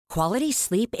Quality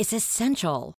sleep is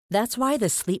essential. That's why the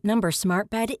Sleep Number Smart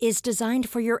Bed is designed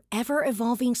for your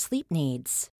ever-evolving sleep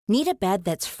needs. Need a bed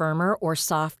that's firmer or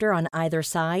softer on either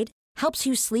side? Helps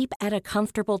you sleep at a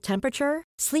comfortable temperature?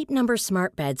 Sleep Number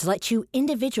Smart Beds let you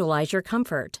individualize your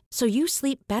comfort so you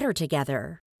sleep better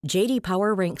together. J.D.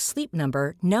 Power ranks Sleep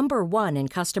Number number 1 in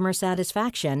customer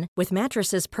satisfaction with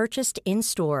mattresses purchased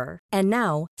in-store. And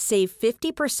now, save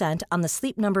 50% on the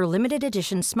Sleep Number Limited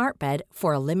Edition Smart Bed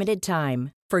for a limited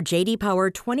time. For J.D. Power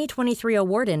 2023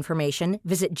 award information,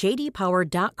 visit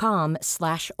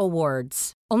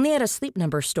jdpower.com/awards. Only at a Sleep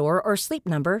Number store or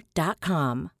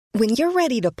sleepnumber.com. When you're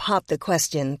ready to pop the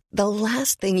question, the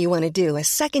last thing you want to do is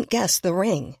second-guess the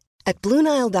ring. At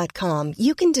BlueNile.com,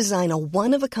 you can design a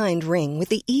one-of-a-kind ring with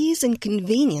the ease and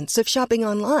convenience of shopping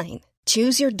online.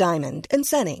 Choose your diamond and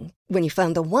setting. When you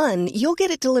find the one, you'll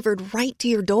get it delivered right to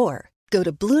your door. Go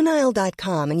to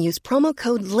BlueNile.com and use promo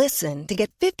code LISTEN to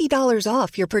get $50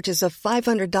 off your purchase of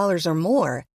 $500 or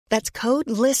more. That's code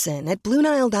LISTEN at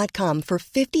BlueNile.com for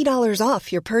 $50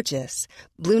 off your purchase.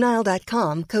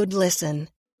 BlueNile.com, code LISTEN.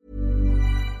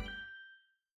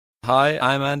 Hi,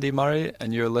 I'm Andy Murray,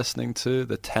 and you're listening to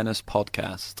the Tennis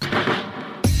Podcast.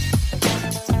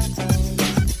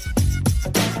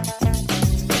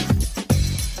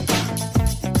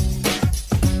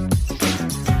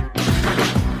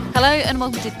 Hello and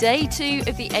welcome to day 2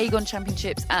 of the Aegon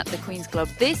Championships at the Queen's Club.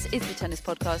 This is the Tennis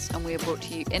Podcast and we are brought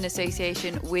to you in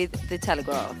association with The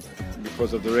Telegraph.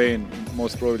 Because of the rain,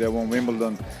 most probably I won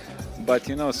Wimbledon. But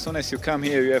you know, as soon as you come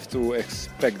here, you have to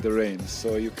expect the rain.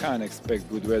 So you can't expect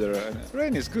good weather. And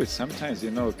rain is good. Sometimes,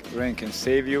 you know, rain can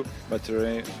save you, but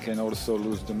rain can also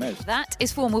lose the match. That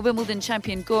is former Wimbledon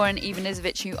champion Goran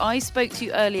Ivanisevic, who I spoke to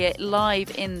earlier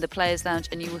live in the Players' Lounge,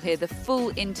 and you will hear the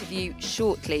full interview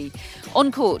shortly.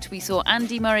 On court, we saw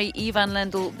Andy Murray, Ivan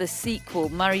Lendl, the sequel.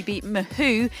 Murray beat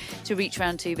Mahut to reach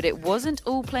round 2, but it wasn't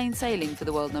all plain sailing for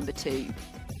the world number 2.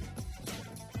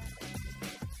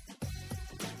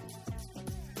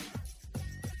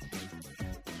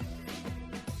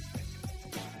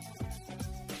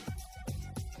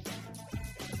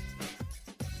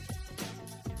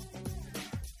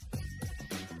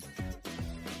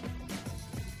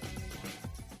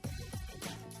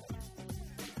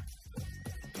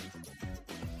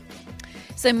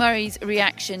 So Murray's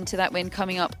reaction to that win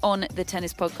coming up on the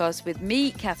Tennis Podcast with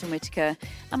me, Catherine Whitaker,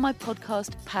 and my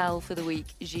podcast pal for the week,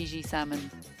 Gigi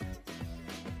Salmon.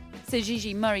 So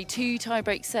Gigi, Murray, 2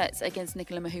 tie-break sets against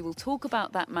Nicolas Mahut. We'll talk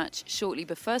about that match shortly,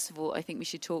 but first of all, I think we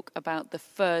should talk about the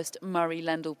first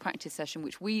Murray-Lendl practice session,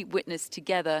 which we witnessed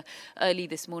together early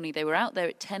this morning. They were out there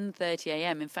at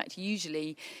 10:30am. In fact,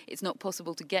 usually it's not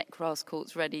possible to get grass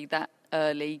courts ready that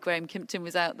early. Graham Kimpton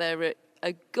was out there at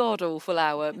a god-awful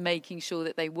hour, making sure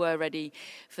that they were ready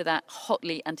for that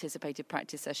hotly anticipated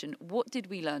practice session. What did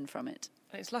we learn from it?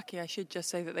 It's lucky, I should just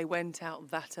say, that they went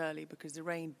out that early because the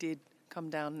rain did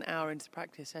come down an hour into the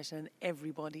practice session and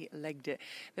everybody legged it.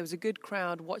 There was a good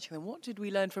crowd watching them. What did we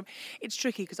learn from? It's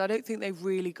tricky because I don't think they've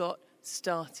really got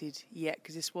started yet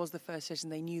because this was the first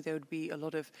session. They knew there would be a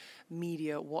lot of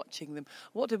media watching them.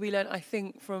 What did we learn? I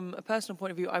think from a personal point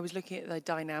of view, I was looking at the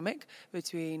dynamic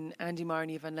between Andy Murray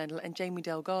and Ivan Lendl and Jamie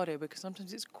Delgado, because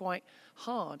sometimes it's quite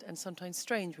hard and sometimes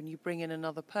strange when you bring in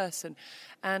another person.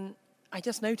 And I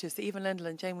just noticed that Ivan Lendl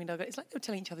and Jamie Delgado, it's like they were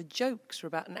telling each other jokes for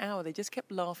about an hour. They just kept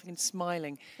laughing and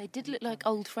smiling. They did look like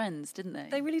old friends, didn't they?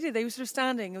 They really did. They were sort of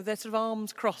standing with their sort of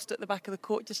arms crossed at the back of the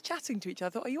court, just chatting to each other.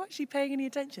 I thought, are you actually paying any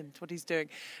attention to what he's doing?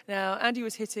 Now, Andy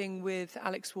was hitting with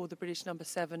Alex Ward, the British number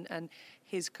 7, and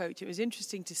his coach. It was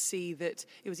interesting to see that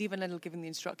it was Ivan Lendl giving the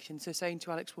instructions, so saying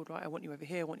to Alex Ward, right, I want you over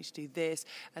here, I want you to do this,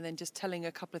 and then just telling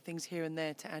a couple of things here and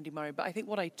there to Andy Murray. But I think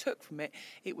what I took from it,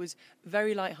 it was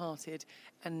very light-hearted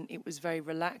and it was very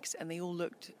relaxed, and they all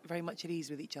looked very much at ease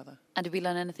with each other. And did we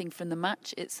learn anything from the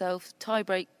match itself?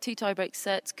 2 tie-break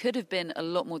sets could have been a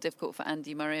lot more difficult for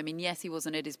Andy Murray. I mean, yes, he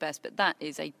wasn't at his best, but that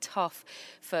is a tough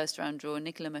first-round draw.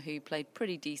 Nicolas Mahut played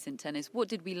pretty decent tennis. What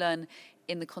did we learn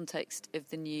in the context of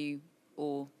the new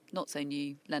or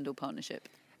not-so-new Lendl partnership?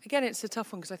 Again, it's a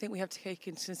tough one because I think we have to take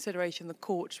into consideration the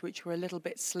courts, which were a little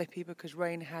bit slippy because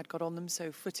rain had got on them,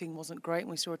 so footing wasn't great,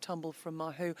 and we saw a tumble from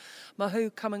Mahut.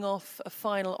 Mahut coming off a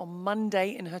final on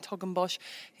Monday in Hertogenbosch,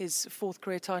 his 4th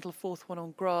career title, 4th one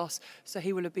on grass, so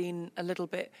he will have been a little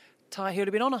bit tired. He would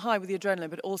have been on a high with the adrenaline,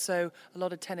 but also a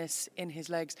lot of tennis in his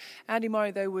legs. Andy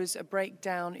Murray, though, was a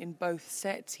breakdown in both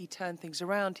sets. He turned things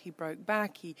around. He broke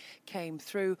back. He came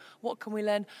through. What can we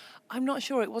learn? I'm not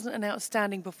sure. It wasn't an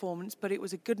outstanding performance, but it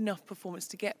was a good enough performance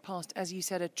to get past, as you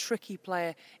said, a tricky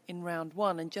player in round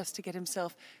one, and just to get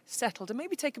himself settled and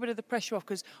maybe take a bit of the pressure off,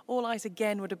 because all eyes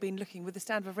again would have been looking with the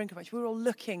Stan Wawrinka match. We were all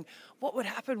looking what would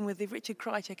happen with the Richard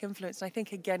Krajicek influence. And I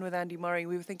think again with Andy Murray,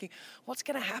 we were thinking, what's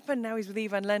going to happen now he's with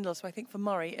Ivan Lendl? So I think for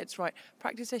Murray, it's right.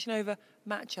 Practice session over,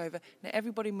 match over. Now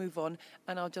everybody move on,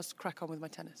 and I'll just crack on with my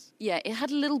tennis. Yeah, it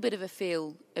had a little bit of a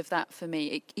feel of that for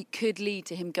me. It could lead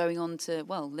to him going on to,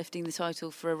 well, lifting the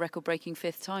title for a record-breaking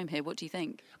 5th time here. What do you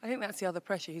think? I think that's the other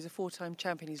pressure. He's a 4-time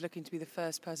champion. He's looking to be the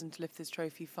first person to lift this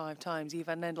trophy 5 times.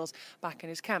 Ivan Lendl's back in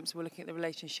his camp, so we're looking at the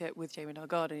relationship with Jamie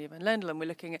Delgado and Ivan Lendl, and we're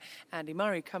looking at Andy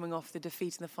Murray coming off the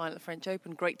defeat in the final at the French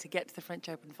Open. Great to get to the French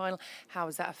Open final. How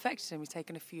has that affected him? He's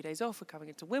taken a few days off. We're coming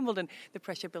into Wimbledon. The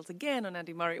pressure built again on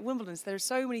Andy Murray at Wimbledon. So there are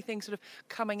so many things sort of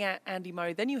coming at Andy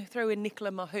Murray. Then you throw in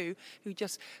Nicolas Mahut, who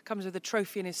just comes with a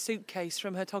trophy in his suitcase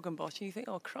from Hertogenbosch, and you think,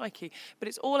 oh, crikey. But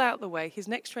it's all out the way. His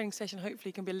next training session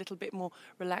hopefully can be a little bit more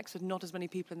relaxed with not as many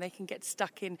people, and they can get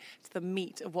stuck in to the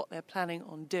meat of what they're planning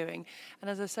on doing. And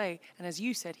as I say, and as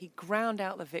you said, he ground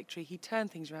out the victory. He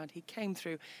turned things around. He came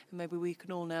through, and maybe we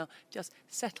can all now just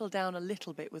settle down a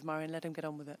little bit with Murray and let him get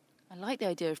on with it. I like the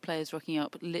idea of players rocking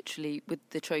up literally with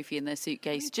the trophy in their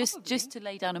suitcase, just to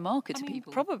lay down a marker to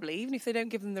people. Probably, even if they don't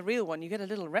give them the real one, you get a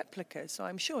little replica. So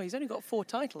I'm sure he's only got 4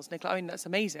 titles, Nicola. I mean, that's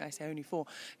amazing. I say only 4.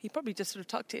 He probably just sort of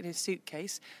tucked it in his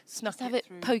suitcase, snuck just have it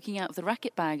through. Poking out of the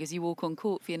racket bag as you walk on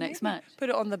court for your next match. Put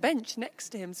it on the bench next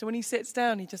to him, so when he sits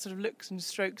down, he just sort of looks and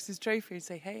strokes his trophy and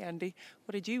say, "Hey, Andy,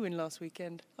 what did you win last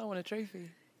weekend? I won a trophy."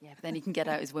 Yeah, but then he can get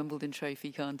out his Wimbledon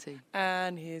trophy, can't he?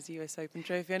 And here's the US Open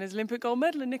trophy and his Olympic gold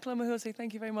medal. And Nicolas Mahut will say,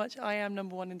 thank you very much. I am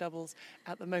number 1 in doubles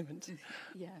at the moment.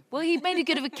 Yeah. Well, he made a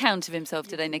good of account of himself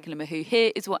today, Nicolas Mahut.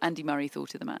 Here is what Andy Murray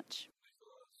thought of the match.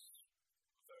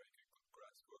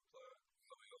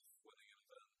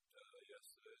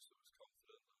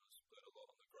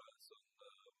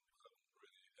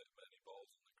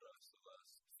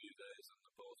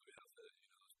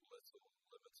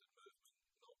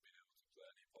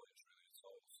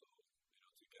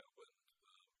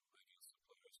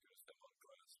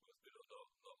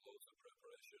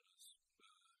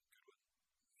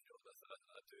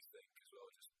 I do think as well,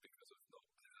 just because I've not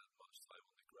had much time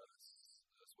on the grass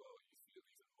as well, you feel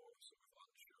even more sort of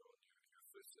unsure on your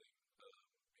footing.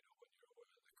 When you're aware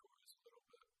the court is a little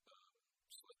bit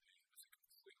slightly, it's a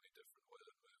completely different way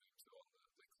of moving to on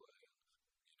the clay,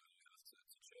 and you have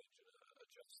to change and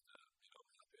adjust it.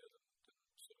 Happier than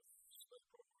sort of slip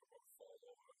or fall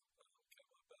over.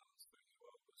 Kept my balance really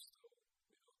well, but still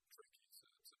tricky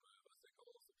to move. I think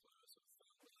all of the players have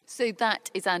found that. So that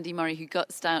is Andy Murray, who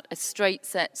gutsed out a straight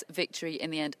set victory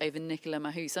in the end over Nicolas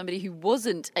Mahut. Somebody who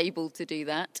wasn't able to do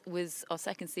that was our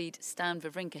second seed, Stan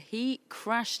Wawrinka. He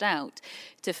crashed out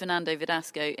to Fernando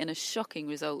Verdasco in a shocking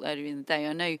result earlier in the day.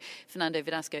 I know Fernando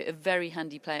Verdasco, a very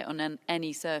handy player on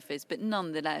any surface, but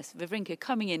nonetheless, Wawrinka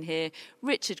coming in here,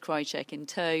 Richard Krajicek in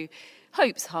tow,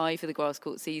 hopes high for the grass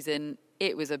court season.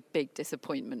 It was a big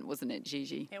disappointment, wasn't it,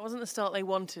 Gigi? It wasn't the start they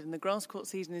wanted, and the grass court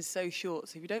season is so short,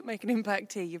 so if you don't make an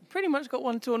impact here, you've pretty much got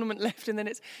one tournament left, and then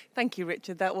it's, thank you,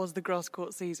 Richard, that was the grass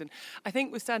court season. I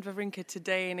think with Stan Wawrinka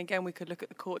today, and again, we could look at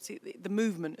the courts, the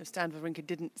movement of Stan Wawrinka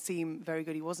didn't seem very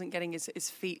good. He wasn't getting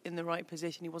his feet in the right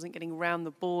position. He wasn't getting round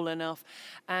the ball enough.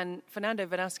 And Fernando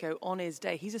Verdasco, on his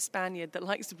day, he's a Spaniard that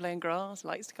likes to play in grass,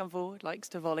 likes to come forward, likes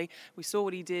to volley. We saw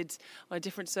what he did on a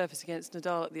different surface against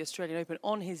Nadal at the Australian Open.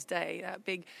 On his day, that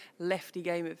big lefty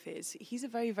game of his, he's a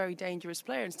very, very dangerous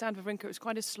player. And Stan Wawrinka, it was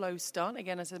quite a slow start.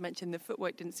 Again, as I mentioned, the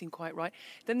footwork didn't seem quite right.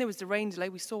 Then there was the rain delay.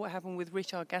 We saw what happened with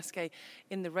Richard Gasquet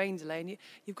in the rain delay. And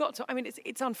you've got to, I mean,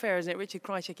 it's unfair, isn't it? Richard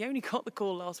Krajicek, he only got the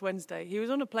call last Wednesday. He was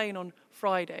on a plane on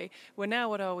Friday. We're now,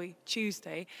 what are we,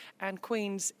 Tuesday, and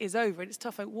Queen's is over. And it's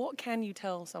tough. What can you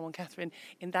tell someone, Catherine,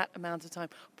 in that amount of time?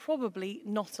 Probably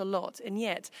not a lot. And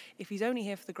yet, if he's only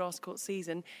here for the grass court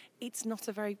season, it's not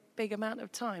a very big amount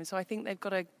of time. So I think they've got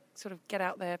to sort of get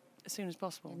out there as soon as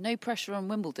possible. No pressure on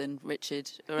Wimbledon,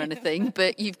 Richard, or anything,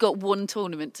 but you've got one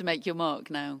tournament to make your mark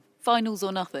now. Finals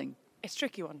or nothing. It's a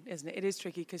tricky one, isn't it? It is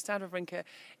tricky because Stan Wawrinka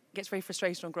gets very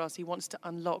frustrated on grass. He wants to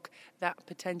unlock that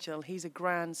potential. He's a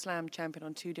Grand Slam champion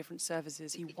on 2 different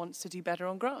surfaces. He wants to do better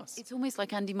on grass. It's almost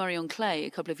like Andy Murray on clay a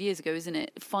couple of years ago, isn't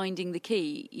it? Finding the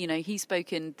key. You know, he's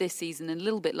spoken this season and a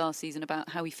little bit last season about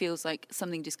how he feels like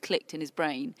something just clicked in his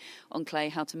brain on clay,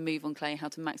 how to move on clay, how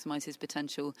to maximise his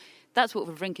potential. That's what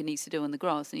Wawrinka needs to do on the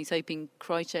grass, and he's hoping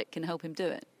Krajicek can help him do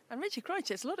it. And Richard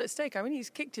Krajicek, it's a lot at stake. I mean, he's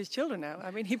kicked his children out.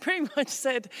 I mean, he pretty much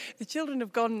said, the children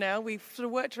have gone now. We've sort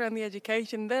of worked around the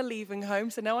education. They're leaving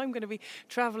home. So now I'm going to be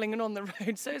travelling and on the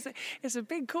road. So it's a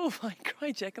big call by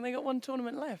Krajicek, and they got one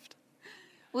tournament left.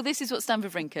 Well, this is what Stan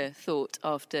Wawrinka thought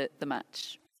after the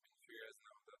match.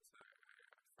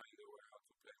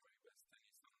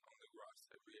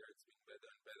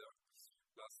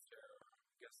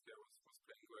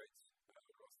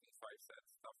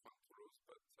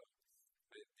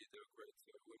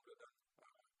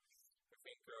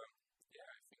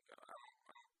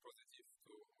 I'm positive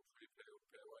to really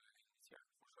play well this year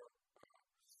for sure.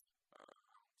 I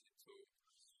wanted to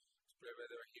play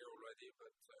better here already,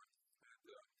 but I had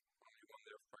only one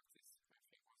day of practice.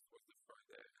 I think was the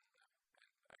Friday, and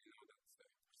I know that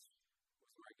was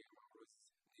my game. I always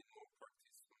need more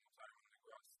practice, more time on the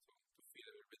grass to feel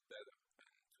a little bit better.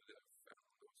 And today I felt I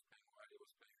was playing well. I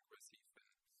was playing aggressive,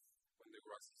 and when the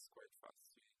grass is quite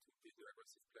fast, you need to be the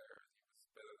aggressive player. And he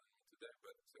was better than me today,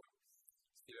 but.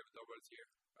 Still have doubles here.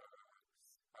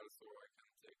 Also, I can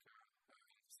take in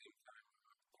the same time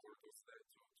all those days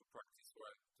to practice well,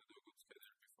 to do a good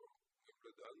schedule before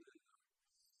Wimbledon, and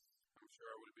I'm sure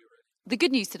I will be ready. The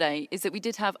good news today is that we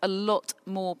did have a lot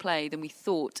more play than we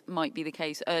thought might be the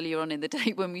case earlier on in the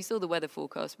day when we saw the weather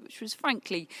forecast, which was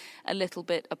frankly a little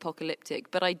bit apocalyptic.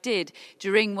 But I did,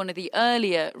 during one of the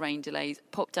earlier rain delays,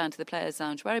 pop down to the Players'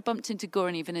 Lounge where I bumped into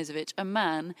Goran Ivanisevic, a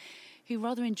man who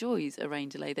rather enjoys a rain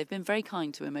delay. They've been very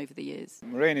kind to him over the years.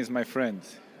 Rain is my friend.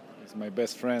 He's my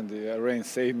best friend. Rain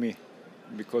saved me.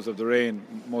 Because of the rain,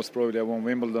 most probably I won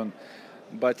Wimbledon.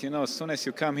 But, as soon as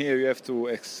you come here, you have to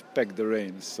expect the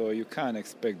rain. So you can't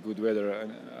expect good weather.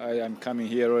 I'm coming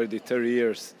here already 30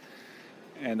 years,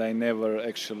 and I never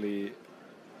actually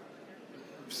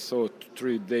saw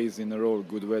 3 days in a row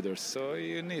good weather. So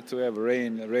you need to have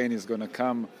rain. Rain is going to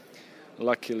come.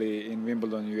 Luckily, in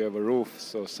Wimbledon, you have a roof,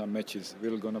 so some matches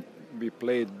will going to be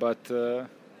played. But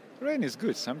rain is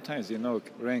good. Sometimes,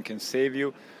 rain can save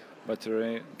you, but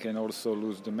rain can also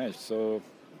lose the match. So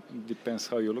it depends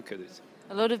how you look at it.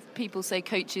 A lot of people say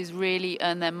coaches really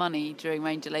earn their money during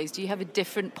rain delays. Do you have a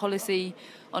different policy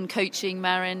on coaching,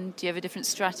 Marin? Do you have a different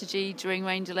strategy during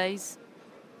rain delays?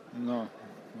 No.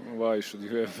 Why should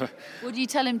you have? What do you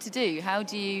tell him to do? How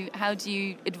do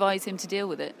you advise him to deal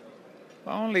with it?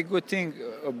 The only good thing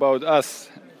about us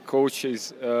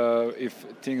coaches, if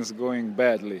things going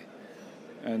badly,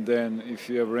 and then if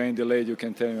you have rain delayed, you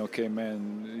can tell him, okay,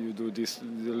 man, you do these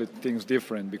things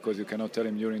different because you cannot tell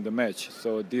him during the match.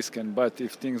 So this can, but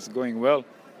if things going well,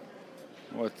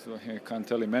 you can't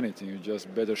tell him anything. You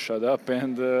just better shut up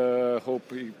and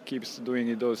hope he keeps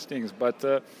doing those things.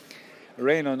 But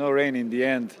rain or no rain, in the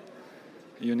end,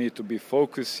 you need to be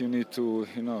focused. You need to,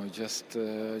 just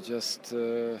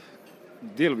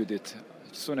deal with it.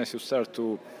 As soon as you start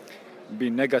to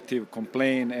be negative,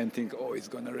 complain and think, oh, it's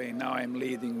going to rain now, I'm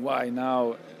leading, why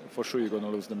now? For sure you're going to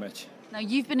lose the match. Now,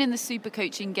 you've been in the super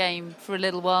coaching game for a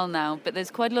little while now, but there's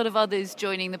quite a lot of others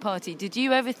joining the party. Did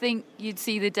you ever think you'd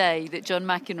see the day that John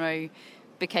McEnroe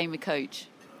became a coach?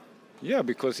 Yeah,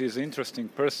 because he's an interesting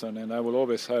person, and I will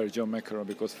always hire John McEnroe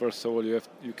because, first of all, you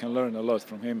can learn a lot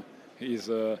from him. He's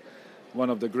one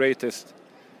of the greatest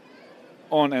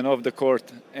on and off the court,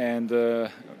 and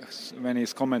when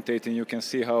he's commentating, you can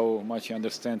see how much he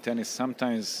understands tennis.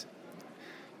 Sometimes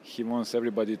he wants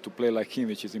everybody to play like him,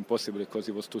 which is impossible because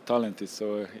he was too talented,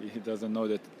 so he doesn't know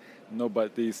that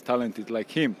nobody is talented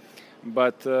like him.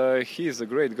 But he's a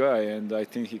great guy, and I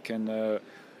think he can,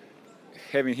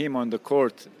 having him on the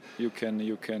court, you can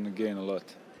gain a lot.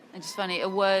 And just funny, a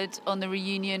word on the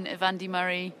reunion of Andy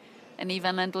Murray and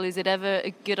Ivan Lendl. Is it ever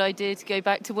a good idea to go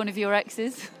back to one of your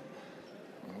exes?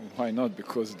 Why not?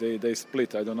 Because they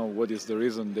split. I don't know what is the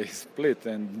reason they split,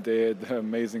 and they had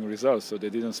amazing results. So they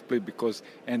didn't split because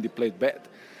Andy played bad.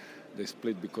 They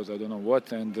split because I don't know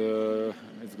what, and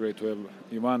it's great to have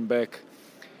Ivan back.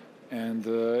 And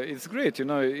it's great,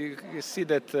 you see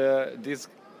that these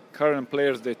current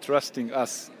players, they're trusting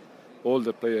us, all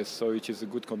the players, so which is a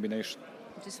good combination.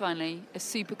 Just finally, a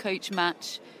super coach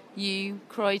match. You,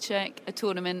 Krajicek, a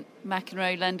tournament,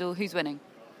 McEnroe, Lendl, who's winning?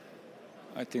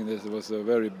 I think that was a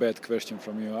very bad question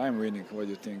from you. I'm winning. What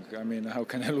do you think? I mean, how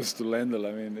can I lose to Lendl?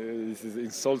 I mean, this is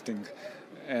insulting.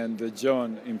 And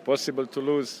John, impossible to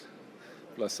lose.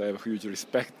 Plus, I have huge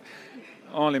respect.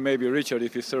 Only maybe Richard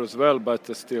if he serves well,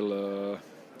 but still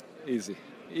easy.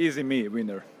 Easy me,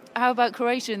 winner. How about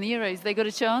Croatia in the Euros? They got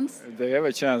a chance? They have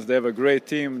a chance. They have a great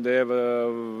team. They have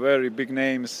very big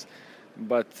names.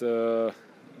 But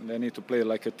they need to play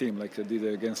like a team, like they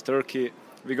did against Turkey.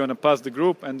 We're going to pass the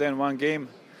group, and then one game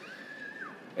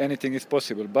anything is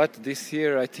possible. But this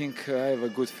year, I think I have a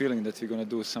good feeling that we're going to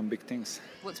do some big things.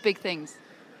 What's big things?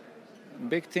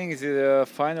 Big thing is the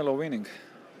final or winning.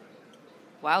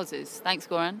 Wowzers. Thanks,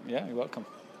 Goran. Yeah, you're welcome.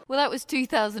 Well, that was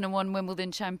 2001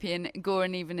 Wimbledon champion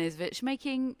Goran Ivanisevic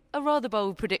making a rather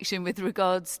bold prediction with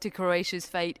regards to Croatia's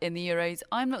fate in the Euros.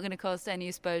 I'm not going to cast any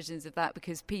aspersions of that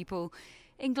because people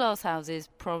in glass houses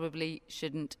probably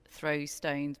shouldn't throw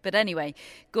stones. But anyway,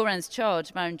 Goran's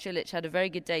charge, Marin Cilic, had a very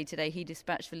good day today. He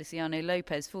dispatched Feliciano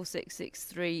Lopez 4-6,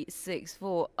 6-3,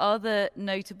 6-4. Other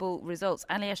notable results,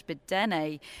 Aliash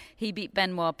Bedene, he beat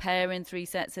Benoit Paire in 3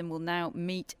 sets and will now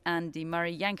meet Andy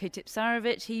Murray. Janko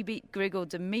Tipsarevic, he beat Grigor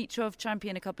Dimitrov,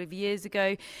 champion a couple of years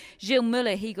ago. Gilles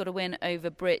Muller, he got a win over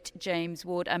Brit James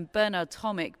Ward. And Bernard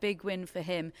Tomic, big win for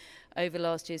him over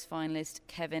last year's finalist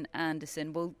Kevin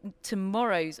Anderson. Well,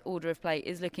 tomorrow's order of play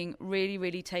is looking really,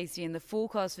 really tasty, and the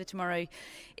forecast for tomorrow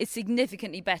is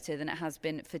significantly better than it has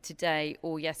been for today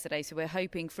or yesterday. So we're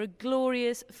hoping for a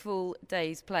glorious full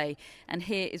day's play. And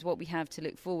here is what we have to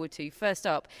look forward to. First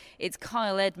up, it's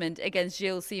Kyle Edmund against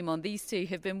Gilles Simon. These two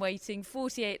have been waiting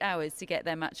 48 hours to get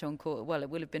their match on court. Well, it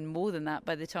will have been more than that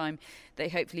by the time they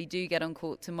hopefully do get on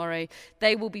court tomorrow.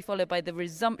 They will be followed by the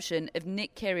resumption of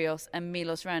Nick Kyrgios and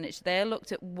Milos Raonic. They're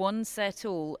looked at 1 set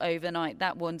all overnight.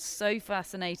 That one's so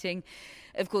fascinating.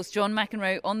 Of course, John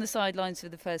McEnroe on the sidelines for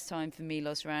the first time for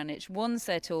Milos Raonic. 1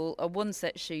 set all, a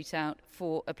 1-set shootout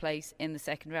for a place in the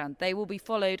second round. They will be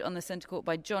followed on the centre court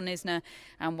by John Isner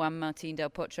and Juan Martín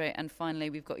del Potro. And finally,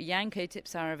 we've got Janko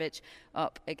Tipsarevic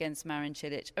up against Marin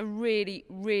Cilic. A really,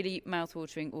 really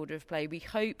mouth-watering order of play. We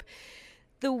hope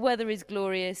the weather is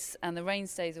glorious and the rain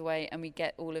stays away and we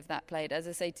get all of that played. As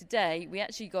I say, today we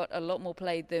actually got a lot more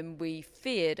played than we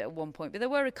feared at one point, but there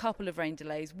were a couple of rain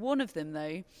delays. One of them,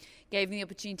 though, gave me the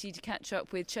opportunity to catch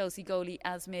up with Chelsea goalie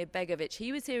Asmir Begovic.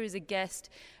 He was here as a guest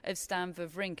of Stan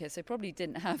Wawrinka, so probably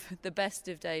didn't have the best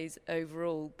of days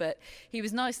overall, but he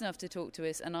was nice enough to talk to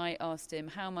us, and I asked him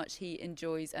how much he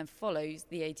enjoys and follows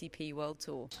the ATP World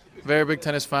Tour. Very big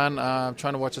tennis fan. I'm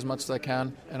trying to watch as much as I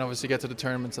can and obviously get to the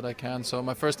tournaments that I can. So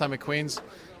my first time at Queen's,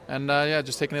 and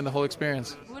just taking in the whole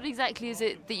experience. What exactly is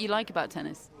it that you like about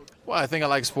tennis? Well, I think I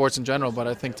like sports in general, but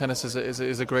I think tennis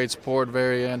is a great sport,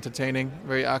 very entertaining,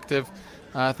 very active.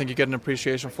 I think you get an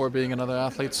appreciation for being another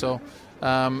athlete. So,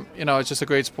 it's just a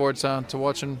great sport to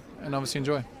watch and obviously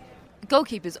enjoy.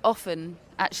 Goalkeepers often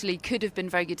actually could have been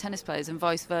very good tennis players and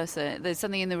vice versa. There's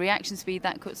something in the reaction speed,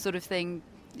 that sort of thing.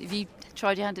 Have you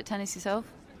tried your hand at tennis yourself?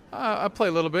 I play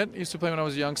a little bit. Used to play when I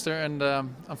was a youngster, and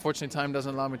unfortunately time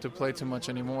doesn't allow me to play too much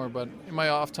anymore. But in my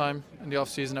off time, in the off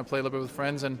season, I play a little bit with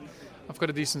friends, and I've got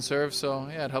a decent serve, so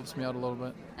yeah, it helps me out a little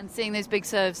bit. And seeing those big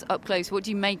serves up close, what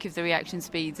do you make of the reaction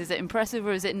speeds? Is it impressive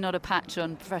or is it not a patch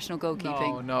on professional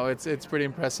goalkeeping? No, it's pretty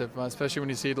impressive, especially when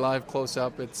you see it live close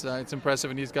up. It's impressive,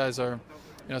 and these guys are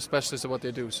specialists at what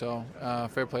they do, so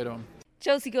fair play to them.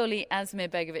 Chelsea goalie Asmir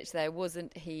Begovic there,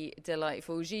 wasn't he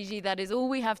delightful? Gigi, that is all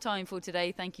we have time for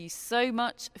today. Thank you so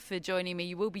much for joining me.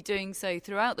 You will be doing so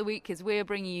throughout the week as we're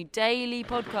bringing you daily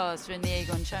podcasts from the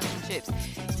Aegon Championships.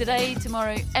 Today,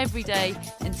 tomorrow, every day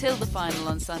until the final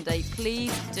on Sunday.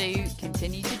 Please do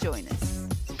continue to join us.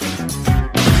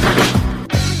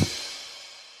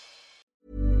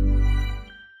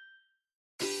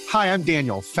 Hi, I'm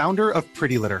Daniel, founder of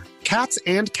Pretty Litter. Cats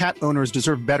and cat owners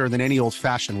deserve better than any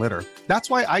old-fashioned litter. That's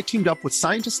why I teamed up with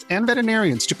scientists and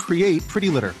veterinarians to create Pretty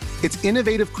Litter. Its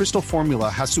innovative crystal formula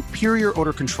has superior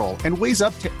odor control and weighs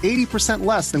up to 80%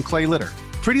 less than clay litter.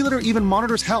 Pretty Litter even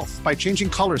monitors health by changing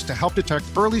colors to help detect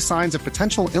early signs of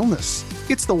potential illness.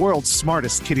 It's the world's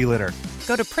smartest kitty litter.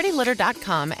 Go to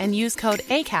prettylitter.com and use code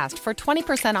ACAST for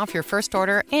 20% off your first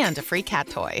order and a free cat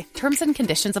toy. Terms and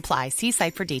conditions apply. See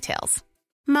site for details.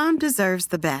 Mom deserves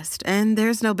the best, and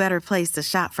there's no better place to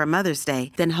shop for Mother's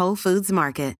Day than Whole Foods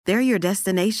Market. They're your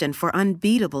destination for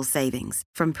unbeatable savings,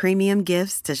 from premium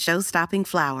gifts to show-stopping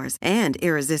flowers and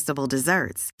irresistible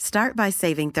desserts. Start by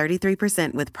saving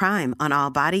 33% with Prime on all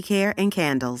body care and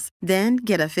candles. Then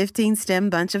get a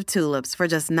 15-stem bunch of tulips for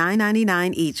just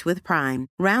 $9.99 each with Prime.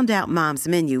 Round out Mom's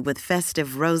menu with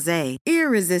festive rosé,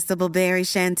 irresistible berry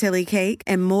chantilly cake,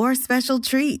 and more special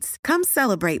treats. Come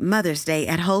celebrate Mother's Day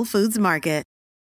at Whole Foods Market.